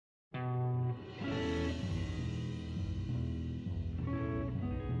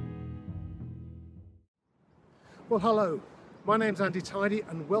Well, hello, my name's Andy Tidy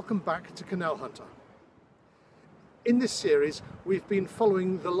and welcome back to Canal Hunter. In this series we've been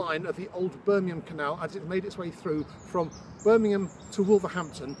following the line of the old Birmingham Canal as it made its way through from Birmingham to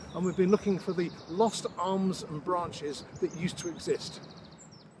Wolverhampton, and we've been looking for the lost arms and branches that used to exist.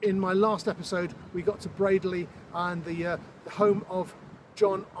 In my last episode we got to Bradley and the home of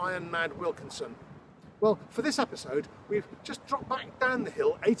John Iron Mad Wilkinson. Well, for this episode we've just dropped back down the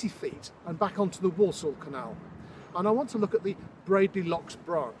hill 80 feet and back onto the Walsall Canal. And I want to look at the Bradley Locks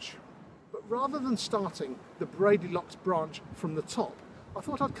Branch. But rather than starting the Bradley Locks Branch from the top, I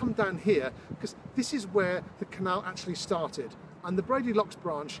thought I'd come down here because this is where the canal actually started. And the Bradley Locks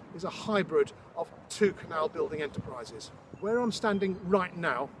Branch is a hybrid of two canal building enterprises. Where I'm standing right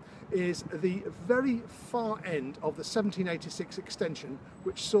now is the very far end of the 1786 extension,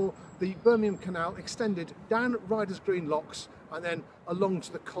 which saw the Birmingham Canal extended down Riders Green Locks and then along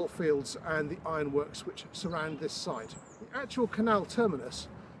to the coalfields and the ironworks which surround this site. The actual canal terminus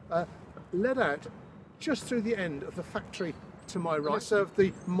led out just through the end of the factory to my right. It served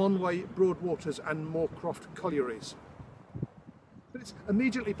the Monway, Broadwaters and Moorcroft collieries. But it's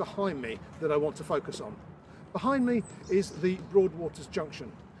immediately behind me that I want to focus on. Behind me is the Broadwaters junction,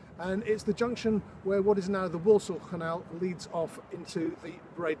 and it's the junction where what is now the Walsall Canal leads off into the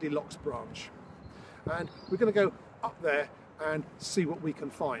Bradley Locks Branch. And we're going to go up there and see what we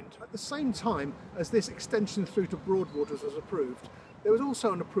can find. At the same time as this extension through to Broadwaters was approved, there was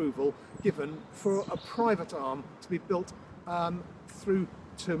also an approval given for a private arm to be built through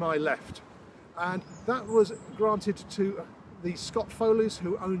to my left. And that was granted to the Scott Foleys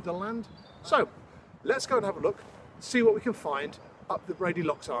who owned the land. So let's go and have a look, see what we can find up the Bradley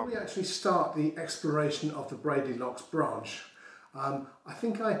Locks arm. Before we actually start the exploration of the Bradley Locks Branch, I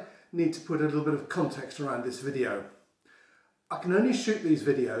think I need to put a little bit of context around this video. I can only shoot these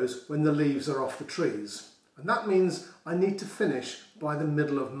videos when the leaves are off the trees, and that means I need to finish by the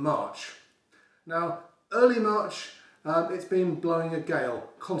middle of March. Now, early March, it's been blowing a gale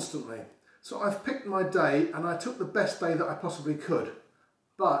constantly, so I've picked my day and I took the best day that I possibly could.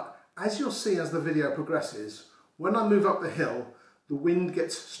 But as you'll see as the video progresses, when I move up the hill, the wind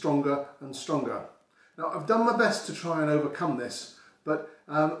gets stronger and stronger. Now, I've done my best to try and overcome this, but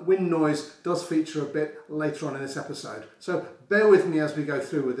wind noise does feature a bit later on in this episode. So bear with me as we go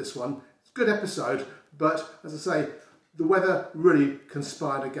through with this one. It's a good episode, but as I say, the weather really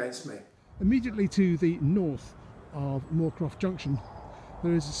conspired against me. Immediately to the north of Moorcroft Junction,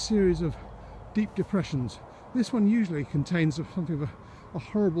 there is a series of deep depressions. This one usually contains something of a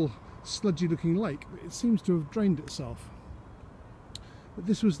horrible sludgy looking lake, but it seems to have drained itself. But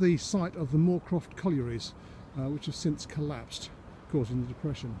this was the site of the Moorcroft collieries, which have since collapsed, causing the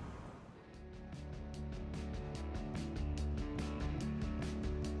depression.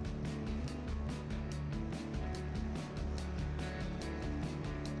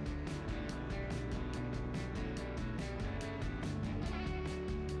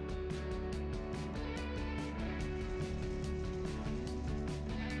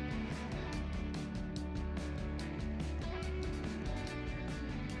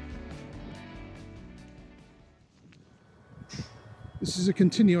 This is a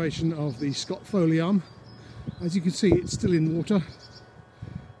continuation of the Scott Foley arm. As you can see, it's still in water.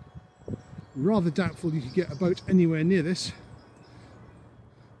 Rather doubtful you could get a boat anywhere near this,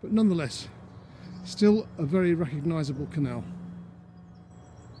 but nonetheless, still a very recognisable canal.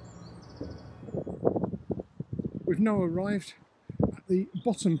 We've now arrived at the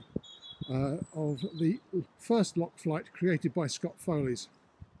bottom of the first lock flight created by Scott Foleys.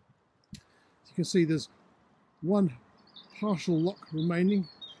 As you can see, there's one partial lock remaining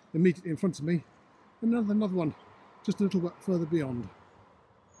immediately in front of me, and another one just a little bit further beyond.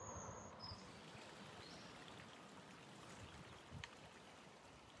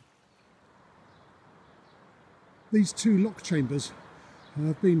 These two lock chambers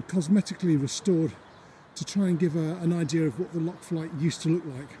have been cosmetically restored to try and give an idea of what the lock flight used to look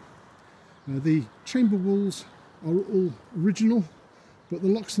like. The chamber walls are all original, but the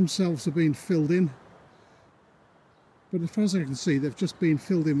locks themselves have been filled in. But as far as I can see, they've just been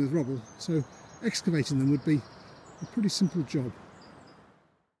filled in with rubble, so excavating them would be a pretty simple job.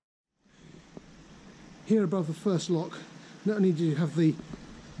 Here above the first lock, not only do you have the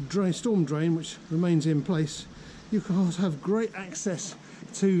storm drain which remains in place, you can also have great access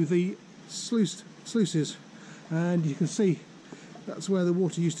to the sluices, and you can see that's where the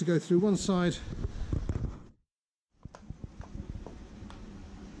water used to go through one side.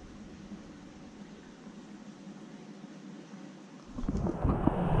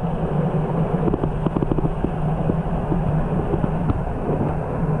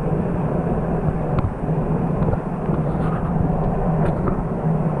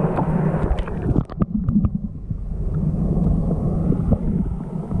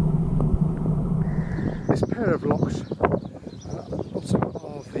 pair of locks at the bottom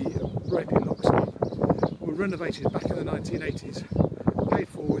of the Bradley Locks were renovated back in the 1980s, paid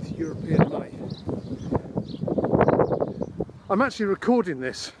for with European money. I'm actually recording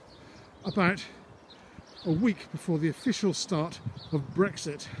this about a week before the official start of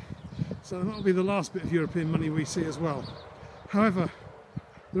Brexit, so that'll be the last bit of European money we see as well. However,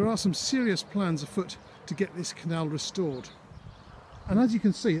 there are some serious plans afoot to get this canal restored. And as you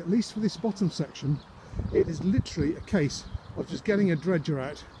can see, at least for this bottom section, it is literally a case of just getting a dredger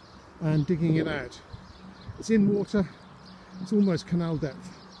out and digging it out. It's in water, it's almost canal depth.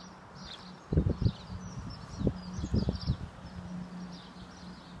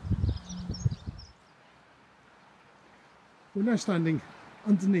 We're now standing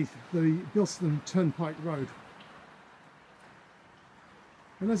underneath the Bilston Turnpike Road.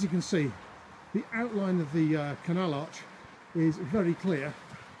 And as you can see, the outline of the canal arch is very clear.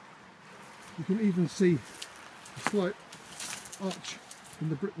 You can even see a slight arch in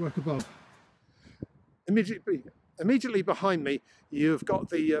the brickwork above. Immediately behind me, you've got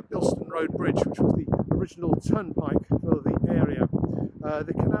the Bilston Road Bridge, which was the original turnpike for the area.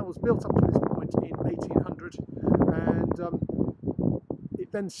 The canal was built up to this point in 1800, and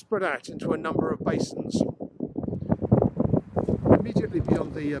it then spread out into a number of basins. Immediately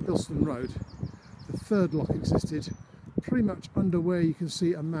beyond the Bilston Road, the third lock existed, pretty much under where you can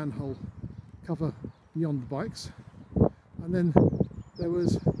see a manhole cover beyond the bikes. And then there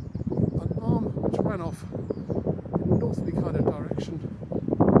was an arm which ran off in a northerly kind of direction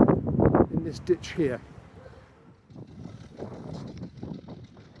in this ditch here.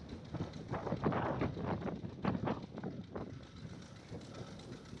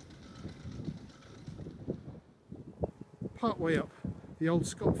 Part way up, the old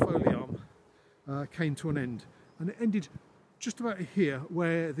Scott Foley arm came to an end, and it ended just about here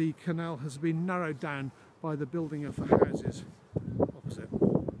where the canal has been narrowed down by the building of the houses opposite.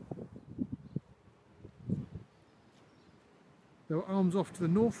 There were arms off to the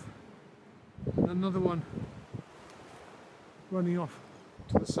north and another one running off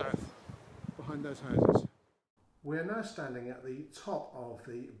to the south behind those houses. We're now standing at the top of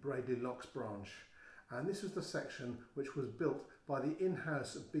the Bradley Locks branch, and this is the section which was built by the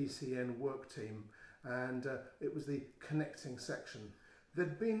in-house BCN work team, and it was the connecting section.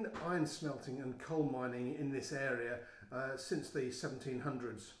 There'd been iron smelting and coal mining in this area since the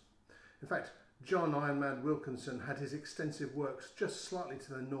 1700s. In fact, John Ironman Wilkinson had his extensive works just slightly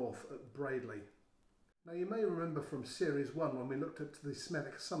to the north at Bradley. Now you may remember from Series 1, when we looked at the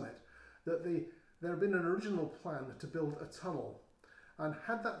Smethwick Summit, that there had been an original plan to build a tunnel. And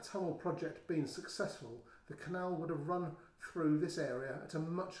had that tunnel project been successful, the canal would have run through this area at a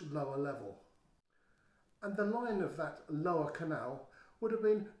much lower level. And the line of that lower canal would have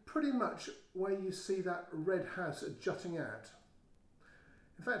been pretty much where you see that red house jutting out.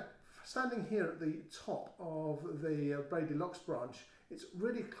 In fact, standing here at the top of the Bradley Locks branch, it's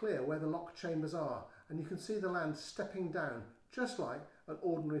really clear where the lock chambers are, and you can see the land stepping down just like an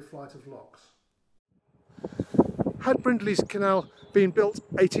ordinary flight of locks. Had Brindley's Canal been built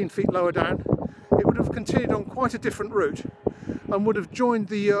 18 feet lower down, it would have continued on quite a different route and would have joined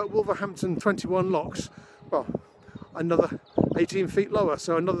the Wolverhampton 21 locks, well, another 18 feet lower,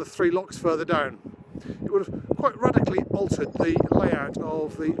 so another 3 locks further down. It would have quite radically altered the layout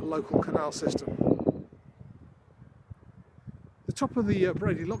of the local canal system. The top of the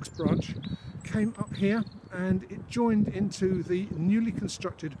Bradley Locks branch came up here, and it joined into the newly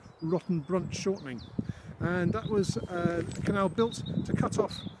constructed Rotten Brunt shortening. And that was a canal built to cut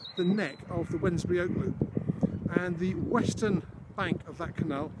off the neck of the Wednesbury Oak Loop. And the western bank of that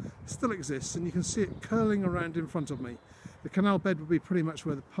canal still exists, and you can see it curling around in front of me. The canal bed would be pretty much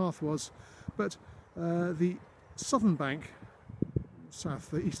where the path was, but the southern bank,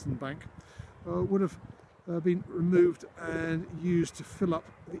 the eastern bank, would have been removed and used to fill up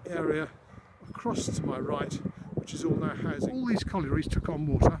the area across to my right, which is all now housing. All these collieries took on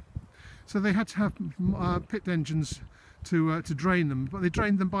water, so they had to have pit engines to drain them, but they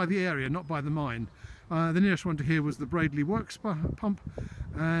drained them by the area, not by the mine. The nearest one to here was the Bradley Works pump,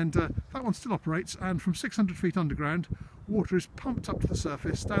 and that one still operates, and from 600 feet underground water is pumped up to the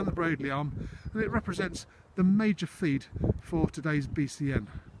surface down the Bradley arm, and it represents the major feed for today's BCN.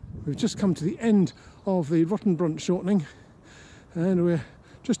 We've just come to the end of the Rotten Brunt shortening, and we're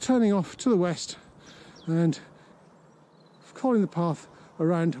just turning off to the west and following the path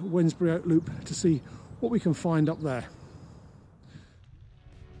around Wednesbury Oak Loop to see what we can find up there.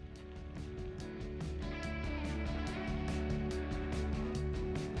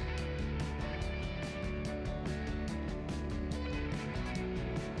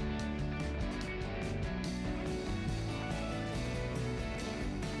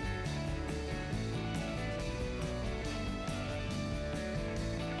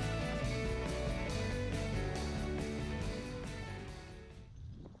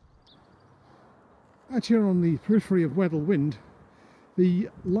 Out here on the periphery of Weddell Wynd, the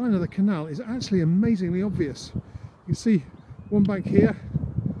line of the canal is actually amazingly obvious. You can see one bank here,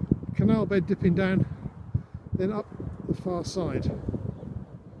 canal bed dipping down, then up the far side.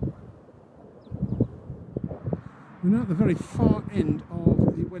 We're now at the very far end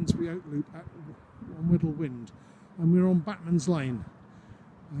of the Wednesbury Oak Loop on Weddell Wynd, and we're on Batman's Lane.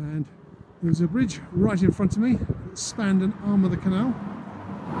 And there's a bridge right in front of me that spanned an arm of the canal,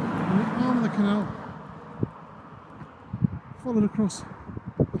 and the arm of the canal followed across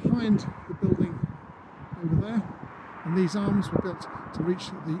behind the building over there, and these arms were built to reach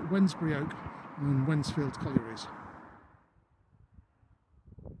the Wednesbury Oak and Wensfield collieries.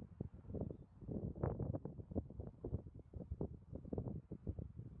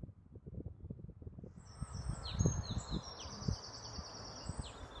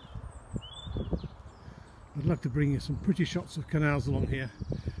 I'd love to bring you some pretty shots of canals along here.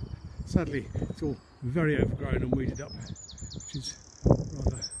 Sadly, it's all very overgrown and weeded up, which is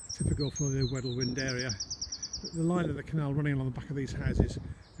rather typical for the Weddell Wynd area. But the line of the canal running along the back of these houses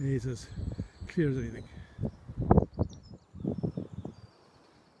is as clear as anything.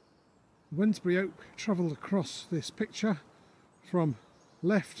 Wednesbury Oak travelled across this picture from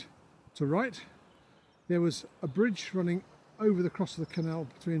left to right. There was a bridge running over the cross of the canal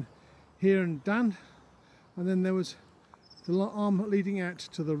between here and Dan, and then there was the arm leading out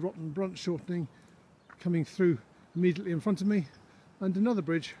to the Rotten Brunt shortening coming through immediately in front of me, and another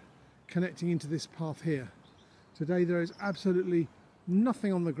bridge connecting into this path here. Today there is absolutely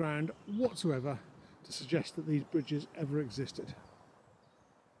nothing on the ground whatsoever to suggest that these bridges ever existed.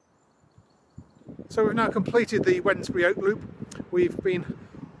 So we've now completed the Wednesbury Oak Loop. We've been,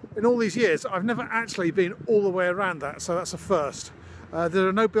 in all these years, I've never actually been all the way around that, so that's a first. There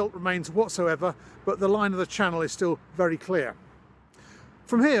are no built remains whatsoever, but the line of the channel is still very clear.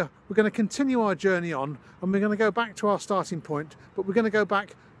 From here, we're going to continue our journey on, and we're going to go back to our starting point, but we're going to go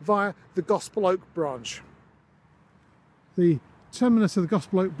back via the Gospel Oak branch. The terminus of the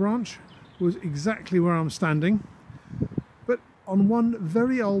Gospel Oak branch was exactly where I'm standing, but on one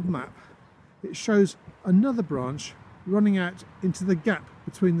very old map, it shows another branch running out into the gap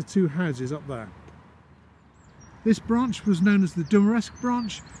between the two houses up there. This branch was known as the Dumaresque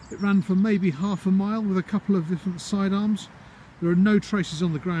branch. It ran for maybe half a mile with a couple of different side arms. There are no traces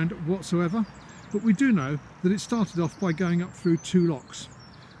on the ground whatsoever, but we do know that it started off by going up through two locks.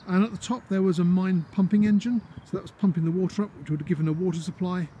 And at the top there was a mine pumping engine, so that was pumping the water up, which would have given a water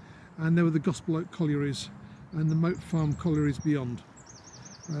supply, and there were the Gospel Oak collieries and the Moat Farm collieries beyond.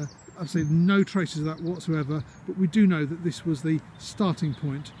 I've said no traces of that whatsoever, but we do know that this was the starting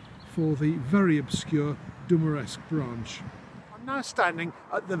point for the very obscure Dumaresque branch. I'm now standing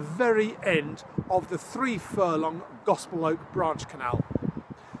at the very end of the 3 furlong Gospel Oak Branch Canal.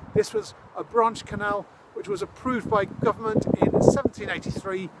 This was a branch canal which was approved by government in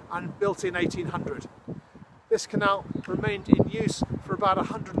 1783 and built in 1800. This canal remained in use for about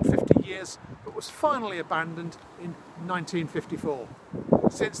 150 years, but was finally abandoned in 1954.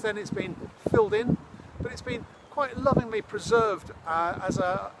 Since then it's been filled in, but it's been quite lovingly preserved as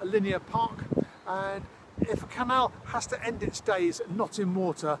a linear park, and if a canal has to end its days not in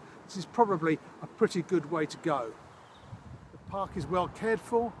water, this is probably a pretty good way to go. The park is well cared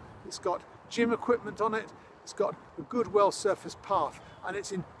for, it's got gym equipment on it, it's got a good well-surfaced path, and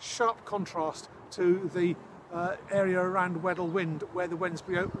it's in sharp contrast to the area around Weddell Wynd where the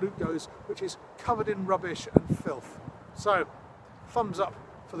Wednesbury Oak Loop goes, which is covered in rubbish and filth. So, thumbs up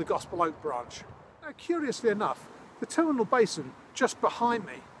for the Gospel Oak branch. Now, curiously enough, the terminal basin just behind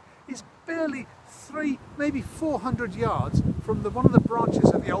me is barely 300, maybe 400 yards from one of the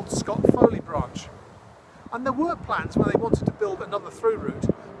branches of the old Scott Foley branch. And there were plans when they wanted to build another through route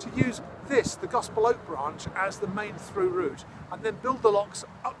to use this, the Gospel Oak branch, as the main through route, and then build the locks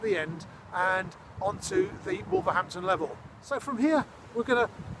up the end and onto the Wolverhampton Level. So from here we're going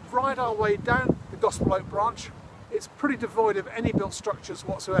to ride our way down the Gospel Oak branch. It's pretty devoid of any built structures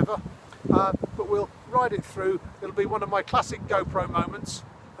whatsoever, but we'll ride it through. It'll be one of my classic GoPro moments,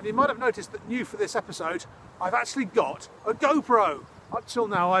 and you might have noticed that new for this episode, I've actually got a GoPro. Up till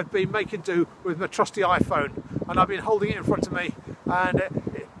now I've been making do with my trusty iPhone, and I've been holding it in front of me, and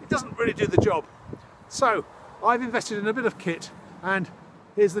it doesn't really do the job. So I've invested in a bit of kit, and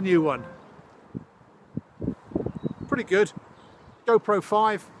here's the new one. Pretty good. GoPro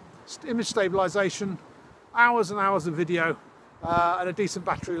 5, image stabilisation, hours and hours of video, and a decent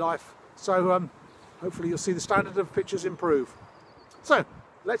battery life. So hopefully you'll see the standard of pictures improve. So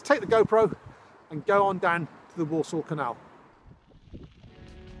let's take the GoPro and go on down to the Walsall Canal.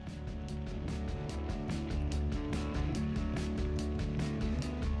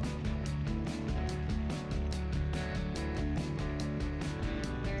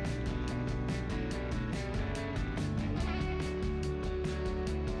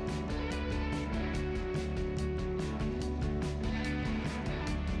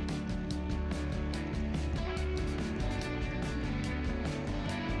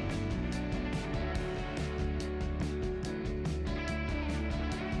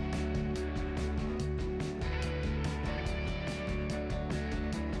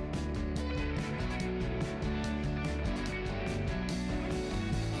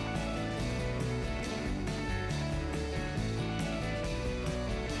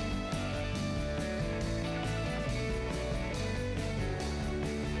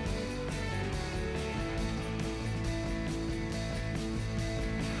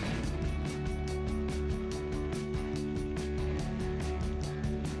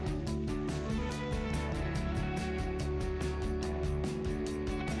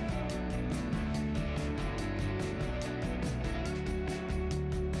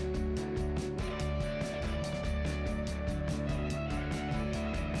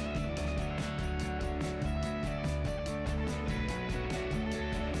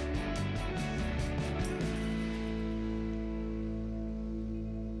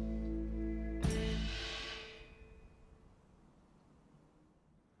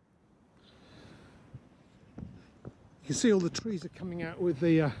 You can see all the trees are coming out with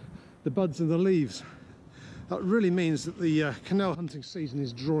the buds and the leaves. That really means that the canal hunting season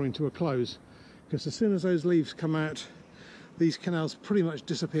is drawing to a close, because as soon as those leaves come out, these canals pretty much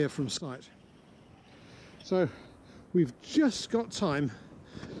disappear from sight. So we've just got time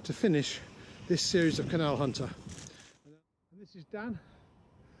to finish this series of Canal Hunter. And this is Dan,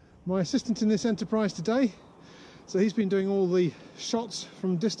 my assistant in this enterprise today. So he's been doing all the shots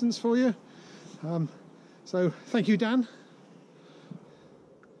from distance for you. So thank you, Dan.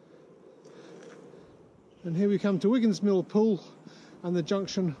 And here we come to Wiggins Mill Pool and the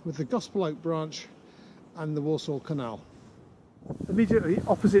junction with the Gospel Oak Branch and the Walsall Canal. Immediately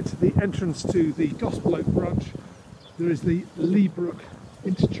opposite the entrance to the Gospel Oak Branch, there is the Lee Brook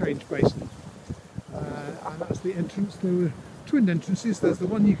interchange basin. And that's the entrance. There were twin entrances. There's the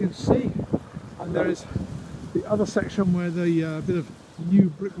one you can see, and there is the other section where the bit of new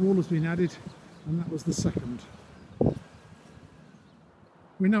brick wall has been added, and that was the second.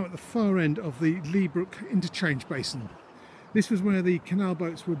 We're now at the far end of the Lee Brook interchange basin. This was where the canal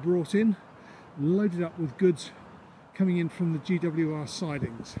boats were brought in, loaded up with goods coming in from the GWR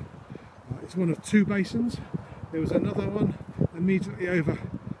sidings. It's one of two basins. There was another one immediately over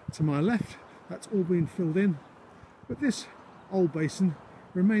to my left. That's all been filled in, but this old basin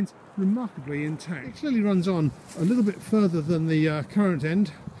remains remarkably intact. It clearly runs on a little bit further than the current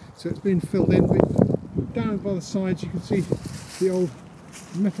end, so it's been filled in. But down by the sides you can see the old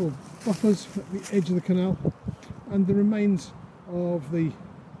metal buffers at the edge of the canal and the remains of the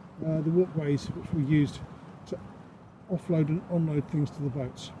walkways which were used to offload and unload things to the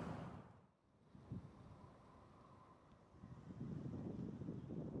boats.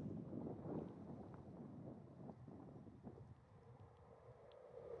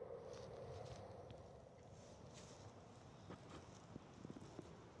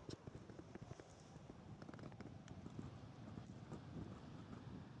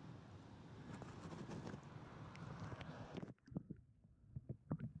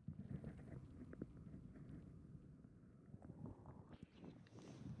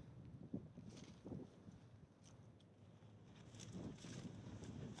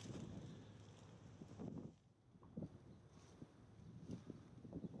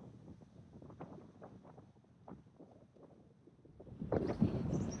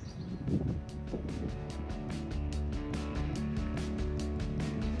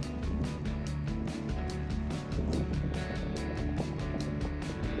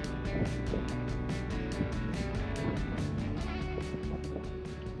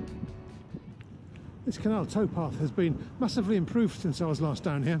 This canal towpath has been massively improved since I was last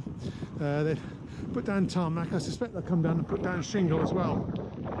down here. They've put down tarmac. I suspect they'll come down and put down shingle as well.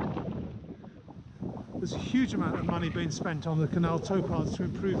 There's a huge amount of money being spent on the canal towpaths to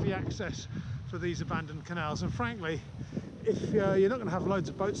improve the access for these abandoned canals, and frankly, if you're not going to have loads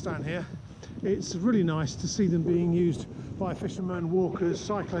of boats down here, it's really nice to see them being used by fishermen, walkers,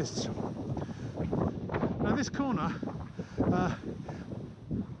 cyclists. Now this corner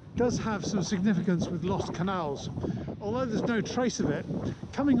does have some significance with lost canals. Although there's no trace of it,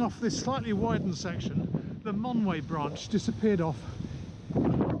 coming off this slightly widened section, the Monway branch disappeared off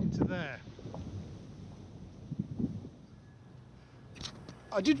into there.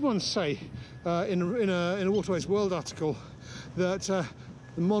 I did once say in a Waterways World article that the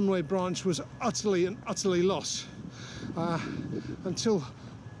Monway branch was utterly lost until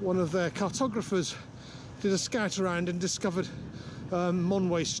one of their cartographers did a scout around and discovered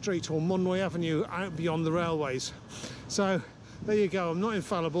Monway Street or Monway Avenue out beyond the railways. So there you go, I'm not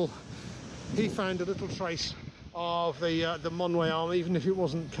infallible. He found a little trace of the Monway arm. Even if it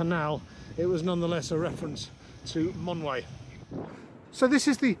wasn't canal, it was nonetheless a reference to Monway. So this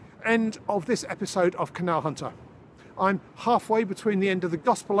is the end of this episode of Canal Hunter. I'm halfway between the end of the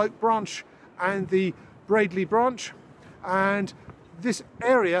Gospel Oak branch and the Bradley branch, and this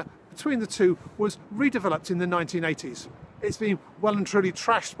area between the two was redeveloped in the 1980s. It's been well and truly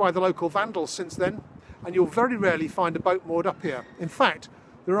trashed by the local vandals since then, and you'll very rarely find a boat moored up here. In fact,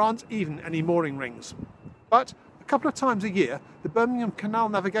 there aren't even any mooring rings. But a couple of times a year, the Birmingham Canal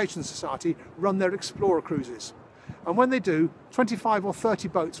Navigations Society run their explorer cruises. And when they do, 25 or 30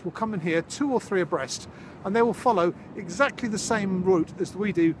 boats will come in here, 2 or 3 abreast, and they will follow exactly the same route as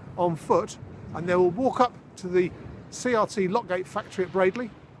we do on foot, and they will walk up to the CRT Lockgate factory at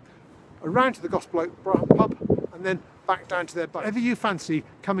Bradley, around to the Gospel Oak pub, and then back down to their boat. If ever you fancy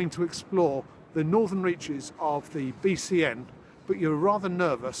coming to explore the northern reaches of the BCN, but you're rather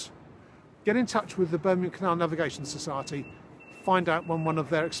nervous, get in touch with the Birmingham Canal Navigations Society, find out when one of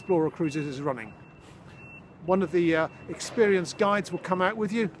their explorer cruises is running. One of the experienced guides will come out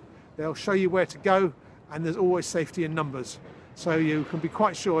with you, they'll show you where to go, and there's always safety in numbers. So you can be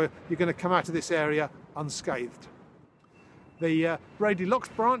quite sure you're going to come out of this area unscathed. The Bradley Locks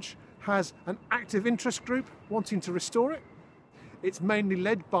branch has an active interest group wanting to restore it. It's mainly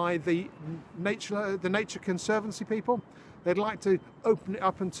led by the Nature Conservancy people. They'd like to open it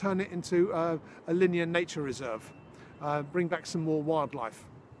up and turn it into a linear nature reserve, bring back some more wildlife.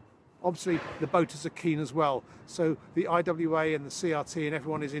 Obviously, the boaters are keen as well, so the IWA and the CRT and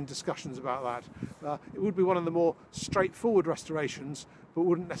everyone is in discussions about that. It would be one of the more straightforward restorations, but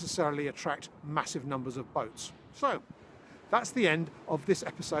wouldn't necessarily attract massive numbers of boats. So, that's the end of this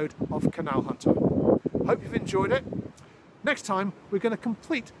episode of Canal Hunter. Hope you've enjoyed it. Next time, we're going to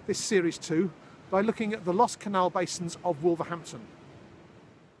complete this Series 2 by looking at the lost canal basins of Wolverhampton.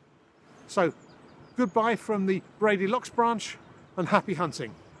 So, goodbye from the Bradley Locks branch and happy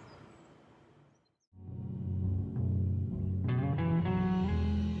hunting.